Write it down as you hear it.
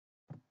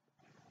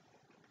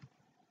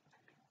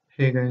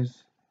Hey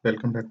guys,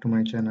 welcome back to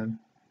my channel.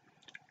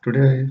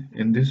 Today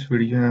in this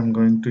video I'm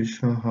going to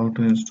show how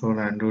to install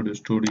Android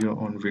Studio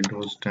on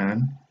Windows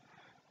 10.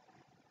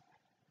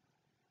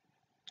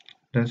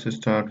 Let's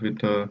start with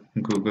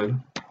Google.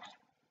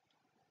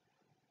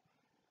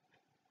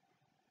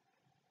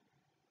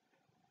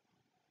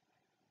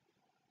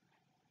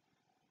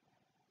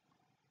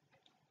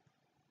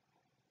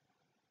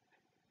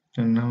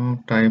 And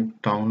now type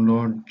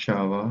download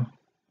Java.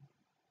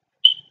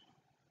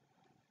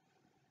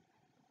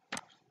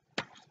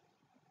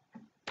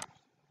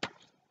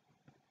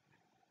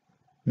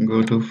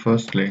 Go to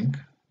first link.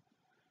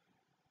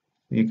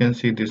 You can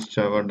see this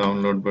Java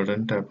download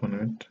button, tap on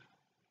it.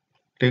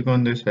 Click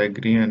on this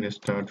agree and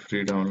start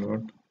free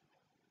download.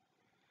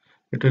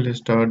 It will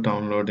start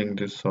downloading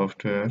this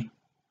software.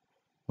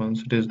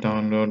 Once it is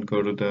downloaded,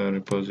 go to the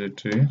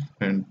repository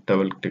and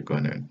double click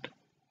on it.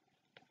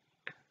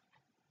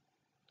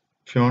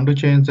 If you want to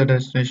change the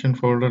destination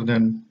folder,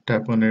 then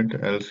tap on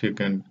it, else you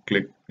can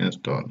click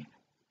install.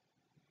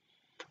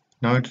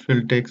 Now it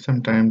will take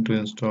some time to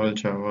install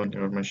Java on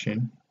your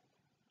machine.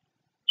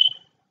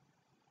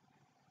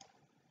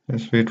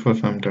 Just wait for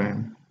some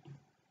time.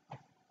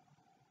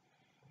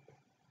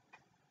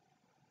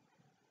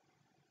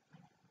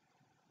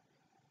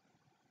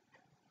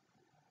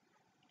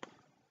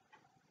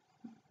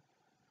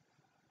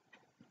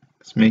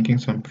 It's making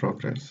some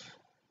progress.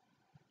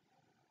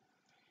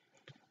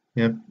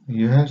 Yep,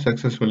 you have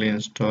successfully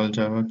installed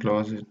Java.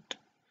 Close it.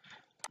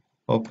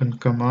 Open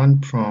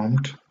command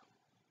prompt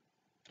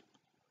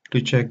to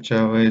check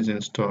Java is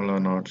installed or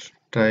not.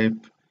 Type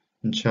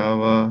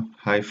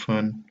java-version.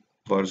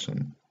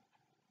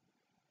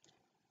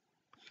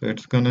 So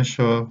it's gonna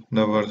show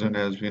the version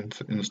has been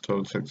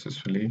installed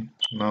successfully.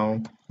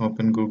 Now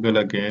open Google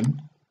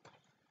again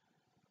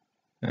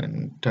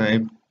and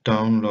type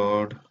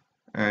download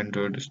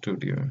Android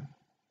Studio.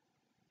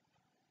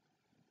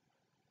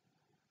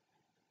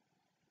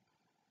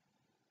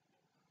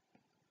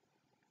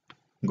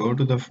 Go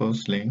to the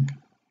first link.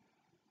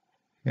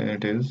 Here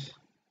it is.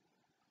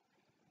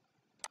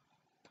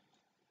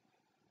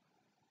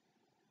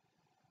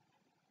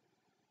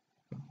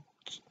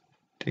 It's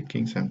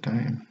taking some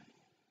time.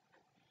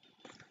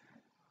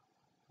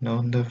 Now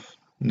on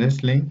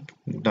this link,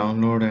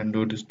 download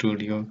Android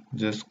Studio.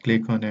 Just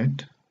click on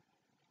it.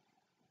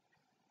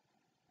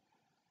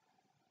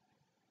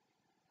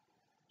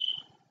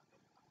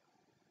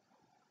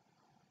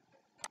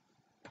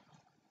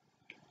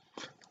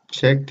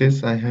 Check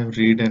this. I have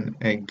read and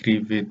agree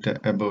with the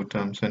above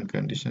terms and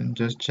conditions.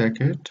 Just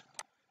check it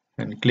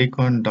and click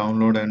on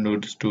download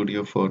Android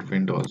Studio for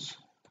Windows.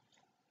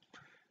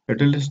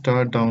 It will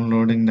start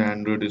downloading the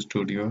Android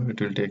Studio.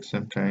 It will take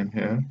some time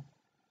here.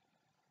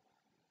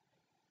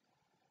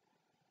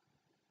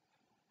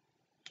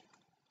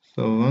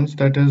 So once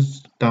that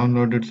is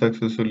downloaded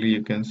successfully,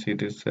 you can see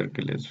this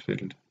circle is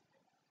filled.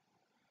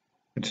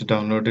 It's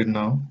downloaded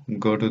now.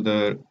 Go to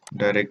the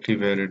directory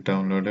where it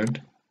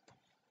downloaded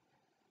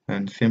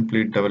and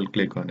simply double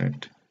click on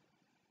it.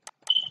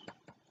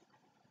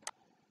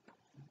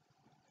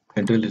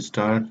 It will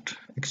start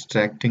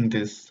extracting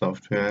this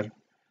software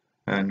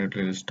and it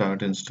will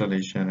start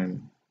installation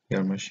in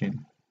your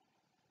machine.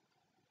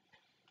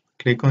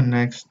 Click on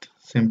next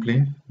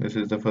simply. This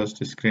is the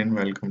first screen.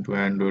 Welcome to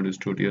Android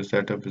Studio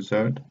Setup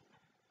Wizard.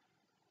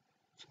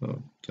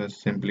 So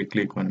just simply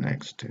click on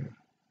next here.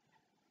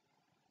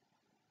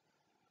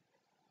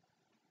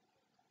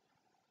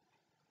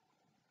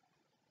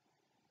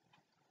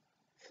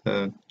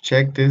 So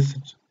check this.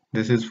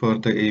 This is for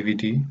the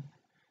AVD.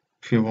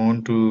 If you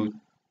want to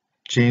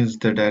change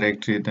the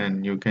directory,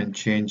 then you can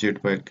change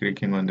it by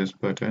clicking on this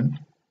button.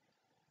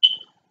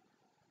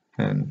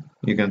 And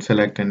you can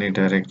select any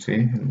directory.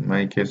 In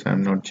my case,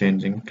 I'm not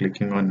changing.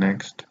 Clicking on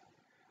next.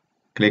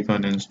 Click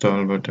on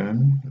install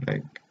button.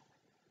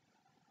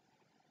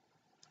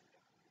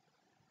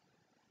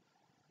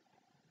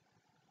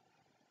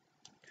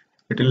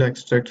 It will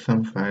extract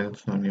some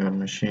files on your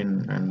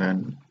machine and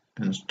then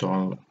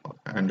install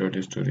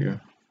Android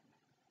Studio.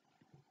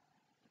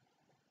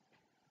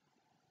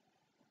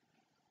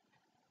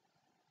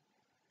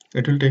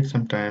 It will take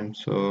some time,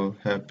 so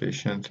have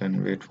patience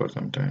and wait for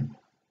some time.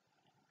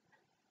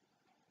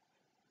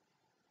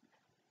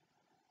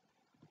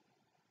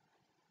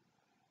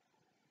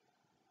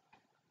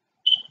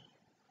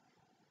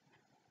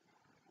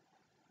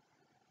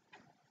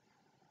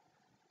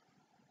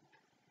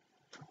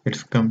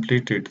 It's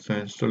completed, so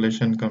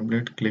installation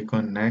complete. Click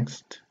on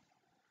next.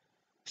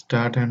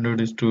 Start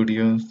Android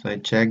Studios. I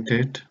checked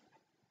it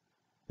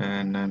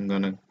and I'm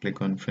gonna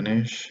click on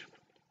finish.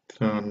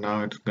 So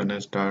now it's gonna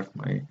start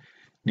my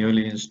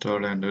newly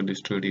installed Android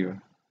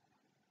Studio.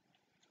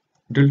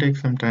 It will take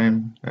some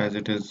time as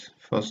it is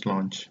first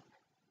launch.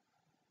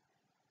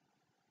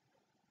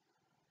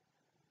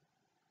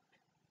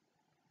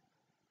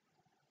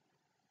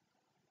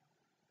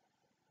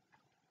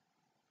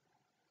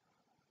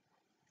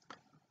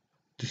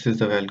 This is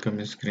the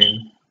welcome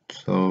screen.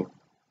 So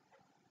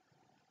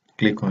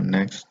click on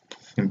next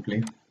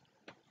simply.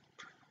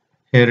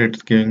 Here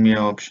it's giving me an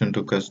option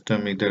to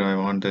custom, either I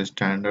want the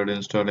standard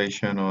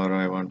installation or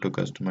I want to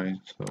customize.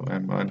 So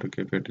I'm going to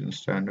keep it in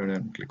standard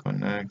and click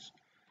on next.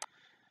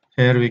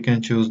 Here we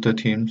can choose the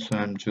theme, so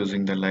I'm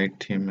choosing the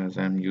light theme as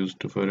I'm used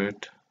to for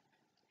it.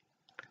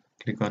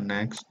 Click on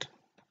next.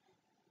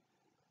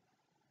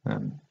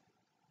 And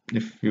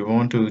if you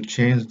want to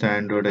change the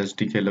Android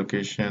SDK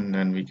location,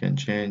 then we can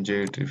change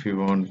it. If you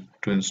want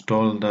to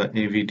install the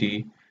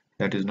AVD,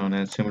 that is known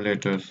as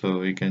simulator, so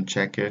we can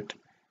check it.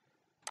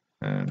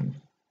 And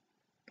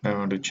I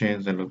want to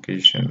change the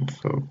location,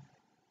 so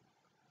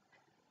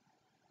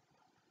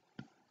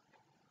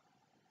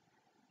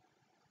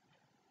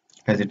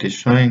as it is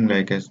showing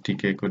like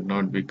SDK could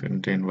not be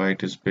contain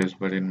white space,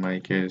 but in my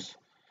case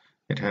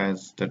it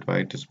has that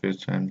white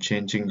space, so I'm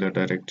changing the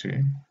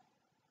directory.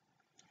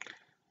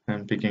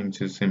 I'm picking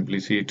just simply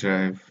C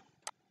drive,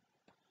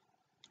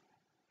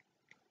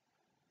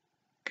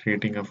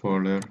 creating a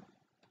folder.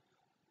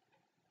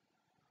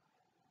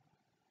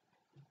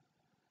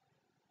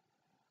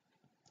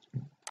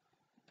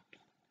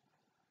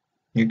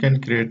 You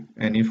can create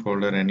any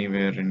folder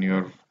anywhere in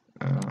your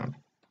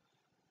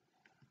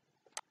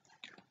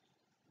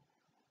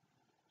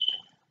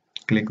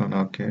click on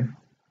OK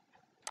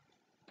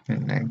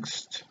and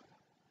next.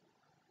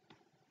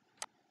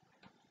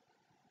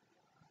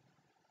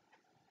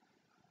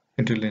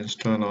 It will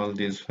install all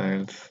these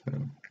files.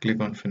 Click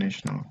on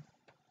finish now.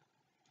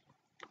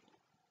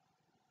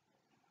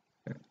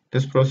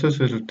 This process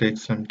will take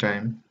some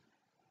time,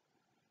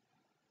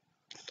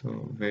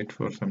 so wait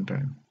for some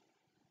time.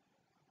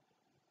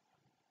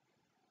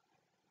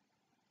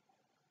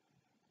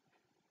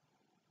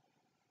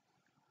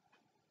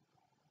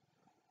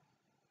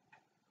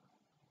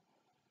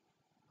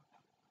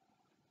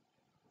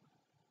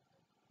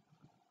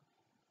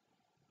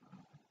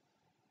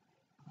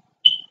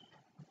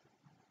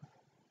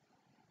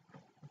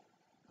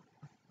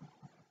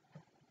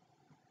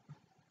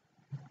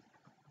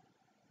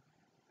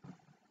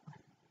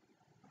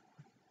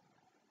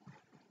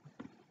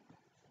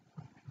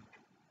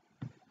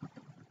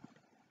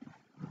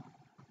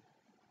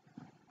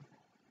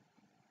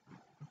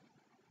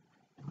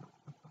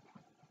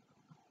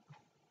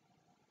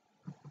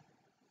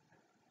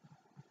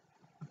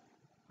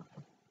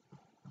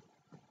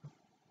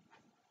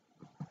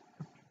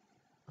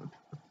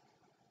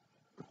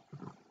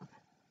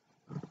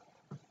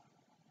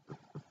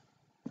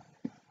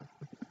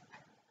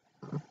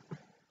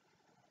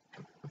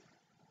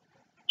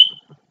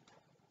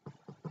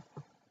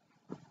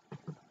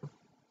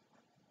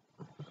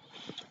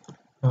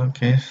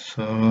 Okay,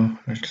 so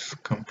it's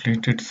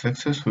completed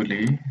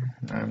successfully.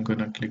 I'm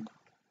gonna click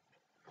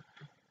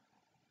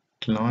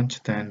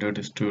launch the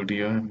Android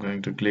Studio. I'm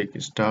going to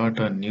click start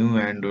a new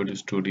Android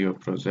Studio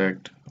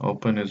project.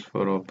 Open is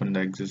for open the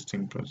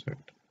existing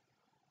project.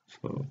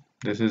 So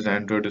this is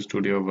Android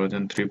Studio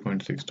version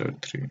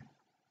 3.6.3.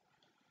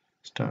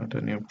 Start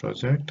a new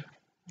project.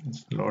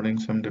 It's loading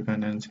some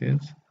dependencies,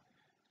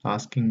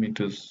 asking me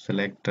to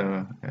select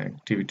a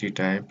activity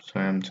type. So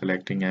I'm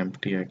selecting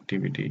empty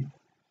activity.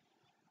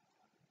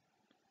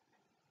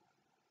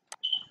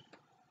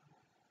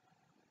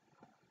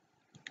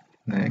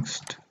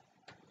 Next.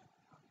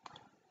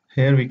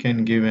 Here we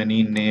can give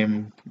any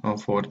name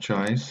of our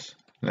choice,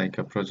 like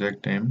a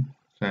project name.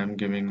 So I'm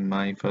giving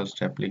my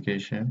first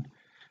application.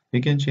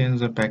 We can change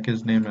the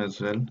package name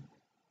as well.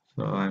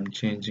 So I'm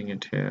changing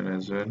it here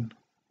as well.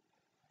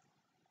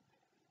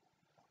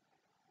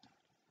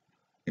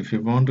 If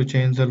you want to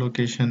change the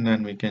location,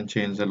 then we can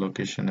change the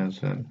location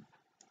as well.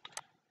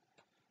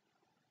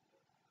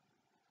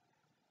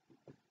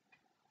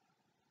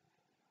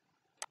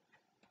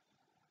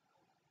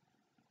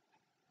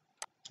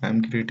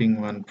 I'm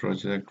creating one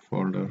project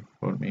folder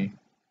for me.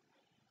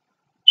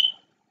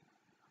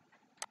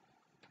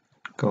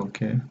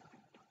 OK.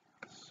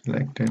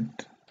 Select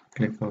it.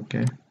 Click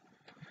OK.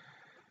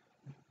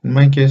 In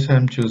my case,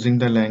 I'm choosing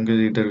the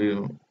language.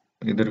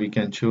 Either we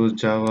can choose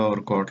Java or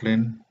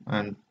Kotlin.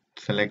 I'm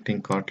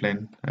selecting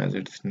Kotlin as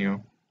it's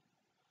new.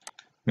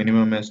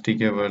 Minimum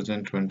SDK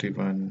version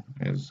 21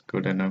 is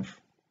good enough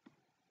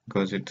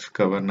because it's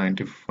cover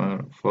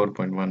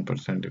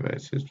 94.1%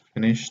 devices.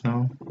 Finish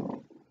now.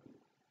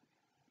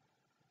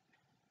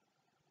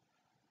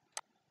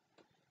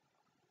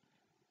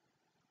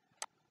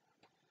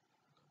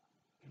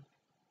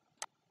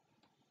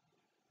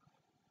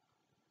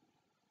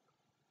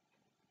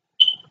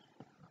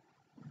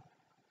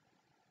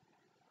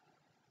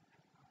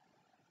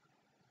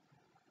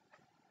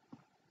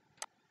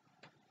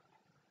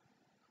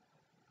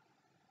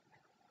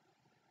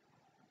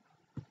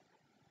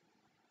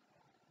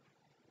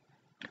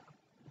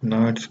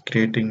 Now it's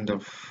creating the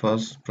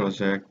first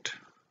project,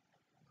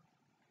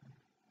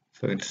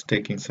 so it's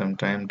taking some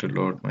time to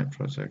load my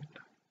project.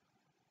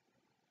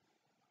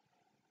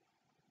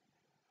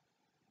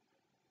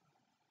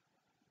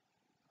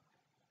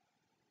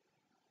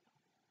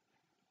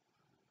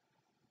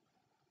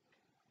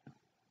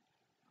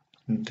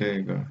 There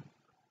you go.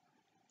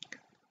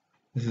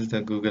 This is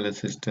the Google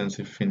Assistant.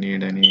 If we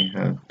need any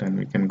help, then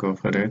we can go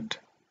for it.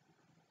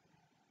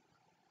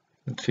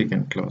 we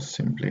can close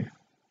simply.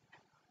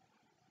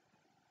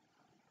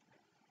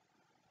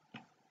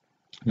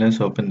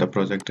 Let's open the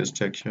project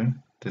structure.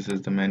 This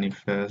is the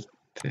manifest.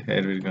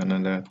 Here we're gonna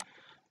learn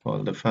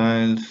all the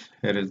files.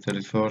 Here is the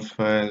resource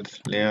files,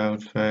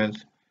 layout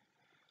files.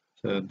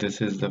 So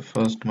this is the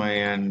first my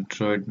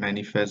Android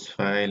manifest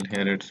file.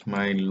 Here it's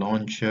my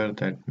launcher.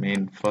 That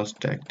main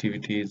first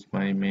activity is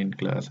my main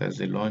class as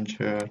a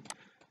launcher.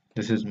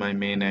 This is my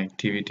main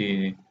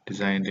activity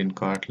designed in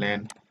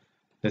Kotlin.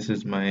 This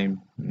is my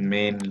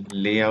main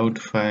layout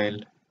file.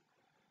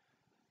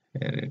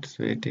 Here it's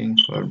waiting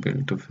for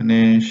build to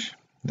finish.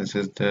 This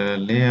is the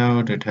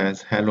layout. It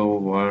has hello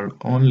world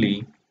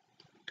only.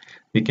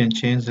 We can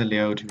change the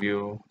layout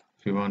view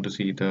if you want to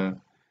see the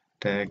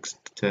text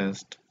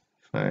just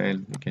file.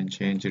 We can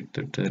change it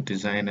to the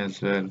design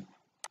as well.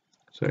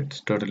 So it's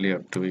totally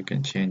up to you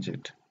can change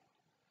it.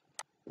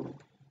 Let's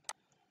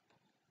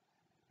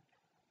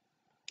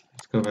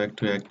go back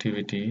to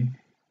activity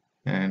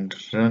and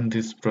run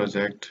this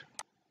project.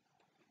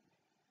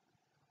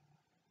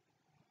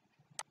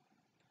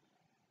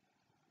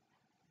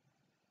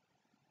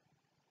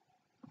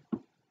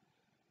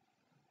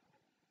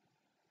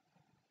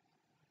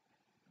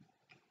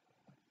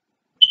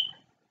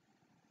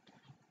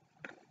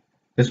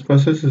 This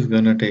process is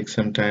gonna take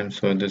some time,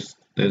 so this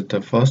is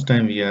the first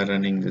time we are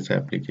running this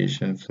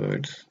application, so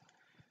it's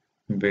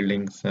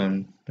building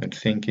some, it's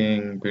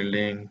thinking,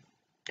 building.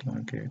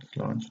 Okay, it's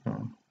launched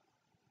now.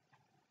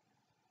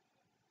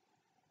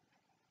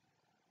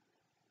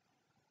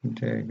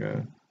 There you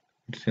go.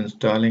 It's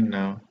installing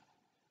now,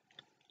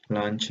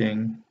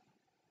 launching,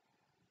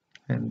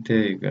 and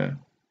there you go.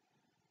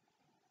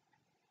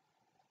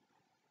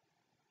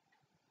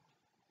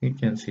 You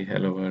can see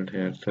hello world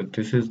here. So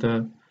this is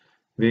the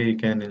way you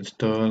can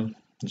install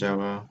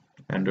Java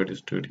Android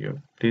Studio.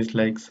 Please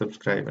like,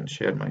 subscribe, and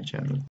share my channel.